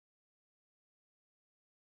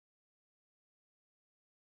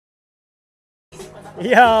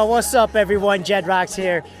Yo, what's up everyone? JedRocks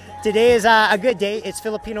here. Today is a good day. It's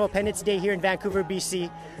Filipino Independence Day here in Vancouver, BC.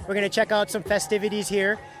 We're going to check out some festivities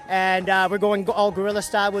here, and we're going all guerrilla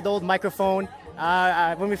style with old microphone.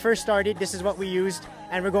 When we first started, this is what we used,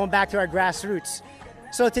 and we're going back to our grassroots.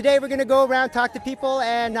 So today we're going to go around, talk to people,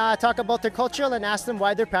 and talk about their culture and ask them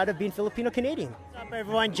why they're proud of being Filipino Canadian. What's up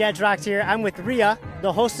everyone? JedRocks here. I'm with Ria,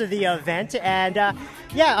 the host of the event, and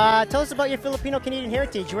tell us about your Filipino Canadian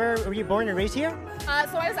heritage. Where were you born and raised here?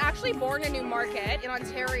 So I was actually born in Newmarket in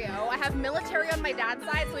Ontario. I have military on my dad's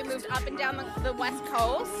side, so we moved up and down the west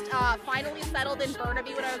coast. Finally settled in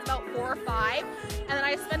Burnaby when I was about 4 or 5. And then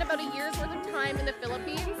I spent about a year's worth of time in the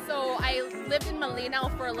Philippines. So I lived in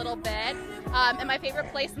Malinaw for a little bit. And my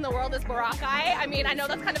favorite place in the world is Boracay. I mean, I know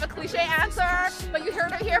that's kind of a cliche answer, but you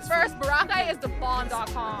heard it here first. Boracay is the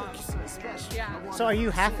bomb.com. Yeah. So are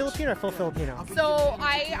you half Filipino or full Filipino? So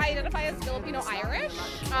I identify as Filipino-Irish.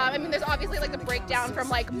 I mean, there's obviously like the breakdown from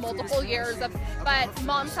like multiple years of, but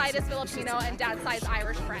mom's side is Filipino and dad's side is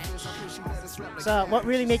Irish-French. So what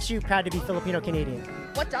really makes you proud to be Filipino-Canadian?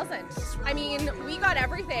 What doesn't? I mean, we got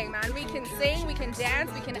everything, man. We can sing, we can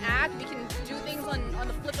dance, we can act, we can do things on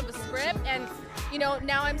the flip of a script. And, you know,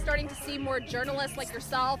 now I'm starting to see more journalists like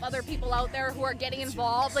yourself, other people out there who are getting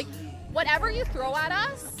involved. Like, whatever you throw at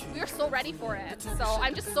us, we are so ready for it. So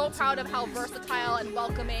I'm just so proud of how versatile and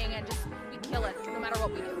welcoming and just we kill it no matter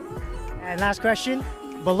what we do. And last question,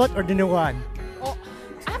 balut or dinuguan? Oh,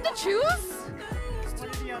 I have to choose? One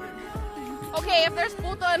or the other. Okay, if there's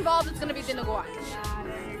puto involved, it's gonna be dinuguan.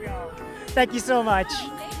 There you go. Thank you so much.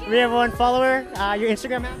 We have one follower. Your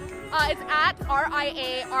Instagram handle? It's at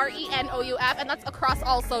RIARENOUF, and that's across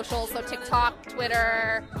all socials, so TikTok,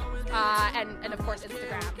 Twitter, and of course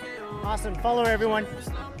Instagram. Awesome. Follow everyone.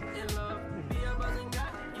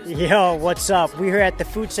 Yo, what's up? We're here at the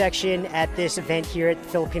food section at this event here at the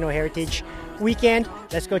Filipino Heritage Weekend.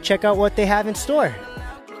 Let's go check out what they have in store.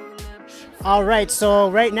 All right, so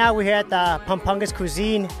right now we're here at the Pampanga's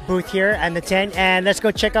Cuisine booth here and the tent, and let's go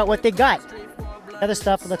check out what they got. Other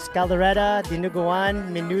stuff looks caldereta,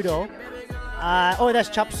 dinuguan, menudo. Oh, that's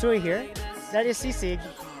chop suey here. That is sisig,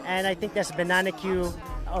 and I think that's banana Q.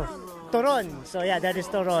 Oh, toron. So yeah, that is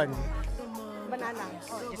toron. Banana.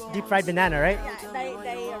 Just deep fried banana, right? Yeah, they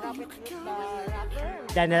wrap it with the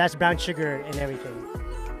wrapper. Then that's brown sugar and everything.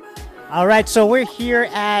 All right, so we're here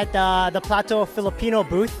at the Plato Filipino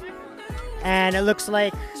booth, and it looks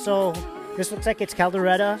like, so this looks like it's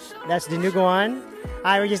caldereta. That's dinuguan.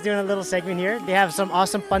 We're just doing a little segment here. They have some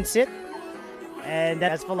awesome pancit, and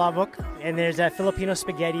that's palabok. And there's a Filipino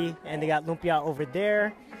spaghetti, and they got lumpia over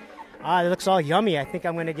there. It looks all yummy. I think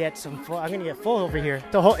I'm gonna get some. I'm gonna get full over here.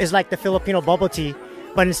 Taho is like the Filipino bubble tea,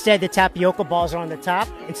 but instead the tapioca balls are on the top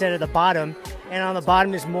instead of the bottom, and on the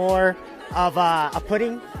bottom is more of a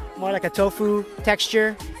pudding, more like a tofu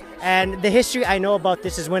texture. And the history I know about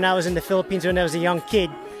this is when I was in the Philippines when I was a young kid,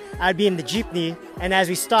 I'd be in the jeepney, and as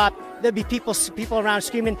we stopped, there'd be people around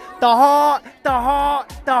screaming, Taho, Taho,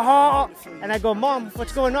 Taho. And I go, Mom,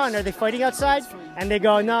 what's going on? Are they fighting outside? And they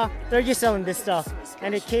go, no, they're just selling this stuff.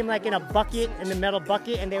 And it came like in a bucket, in the metal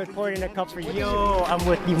bucket, and they would pour it in a cup for you. Yo, I'm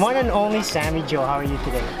with the one and only Sammy Jo. How are you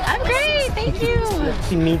today? I'm great, thank you.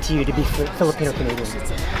 What's it mean to you to be Filipino Canadian?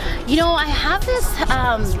 You know, I have this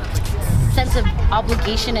sense of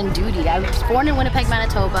obligation and duty. I was born in Winnipeg,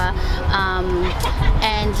 Manitoba,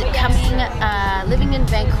 and living in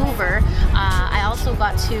Vancouver, I also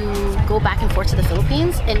got to go back and forth to the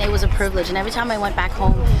Philippines, and it was a privilege. And every time I went back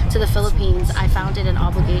home to the Philippines, I found it an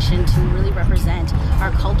obligation to really represent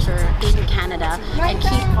our culture in Canada and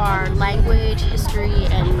keep our language, history,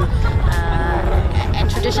 and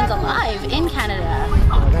traditions alive in Canada.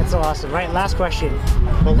 Oh, that's so awesome. Right, last question.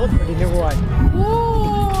 Balut or dinuguan?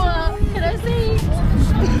 Ooh, can I say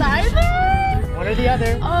neither? One or the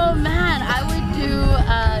other. Oh man, I would do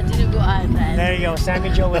dinuguan then. There you go. Sammy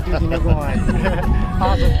Jo would do dinuguan.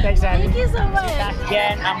 Awesome. Thanks, Sammy. Thank you so much. Back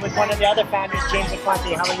again. I'm with one of the other founders, James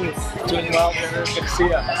Infante. How are you? Doing well, good to see you.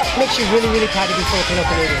 What makes you really, really proud to be Filipino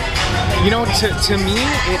Canadian? You know, to me,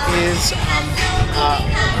 it is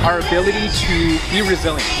our ability to be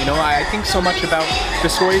resilient. You know, I think so much about the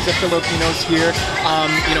stories of Filipinos here.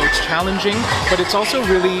 You know, it's challenging, but it's also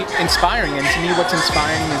really inspiring. And to me, what's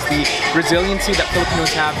inspiring is the resiliency that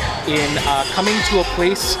Filipinos have in coming to a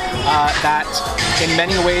place that, in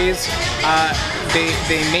many ways,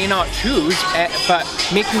 they may not choose, but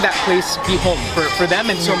making that place be home for them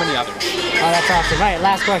and so many others. Oh, that's awesome. Right,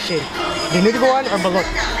 last question. Dinuguan or balut?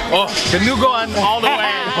 Oh, dinuguan all the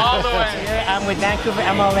way, all the way. I'm with Vancouver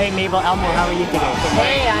MLA, Mabel Elmo. How are you today?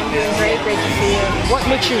 Hey, I'm doing great. Great to see you. What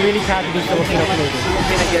makes you really proud to be Filipino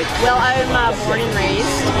Canadian? Well, I'm born and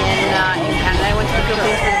raised in Canada. I went to the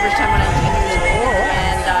Philippines for the first time when I was 10 years old,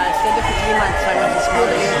 and stayed there for 3 months. So I went to school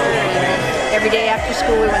there, and every day after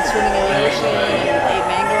school we went swimming in the ocean and ate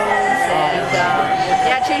mangoes, and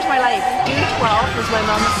yeah, it changed my life. June 12th was my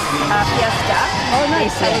mom's fiesta. Oh,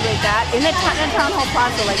 nice. They celebrate that in a town hall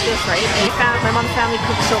plaza like this, right? And my mom's family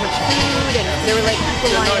cooked so much food, and there were like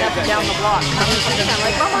people lining up down the block coming to the town.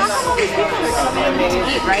 Like, Mom, how come all these people are coming to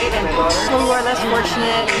eat, right? And people who are less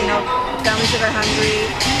fortunate, you know, families that are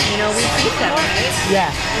hungry, you know, we feed them, right?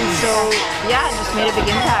 Yeah. And so, yeah, it just made a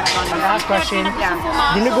big impact on me. Last question. Yeah.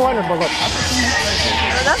 Dinuguan or balut?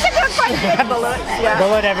 That's a good question. Balut. Yeah.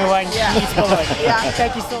 Balut, everyone. Yeah. Eats balut. Yeah.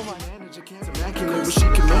 Thank you so much. Immaculate, where she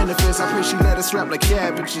can manifest. I pray she let us rap like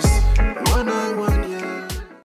cabbages. 191.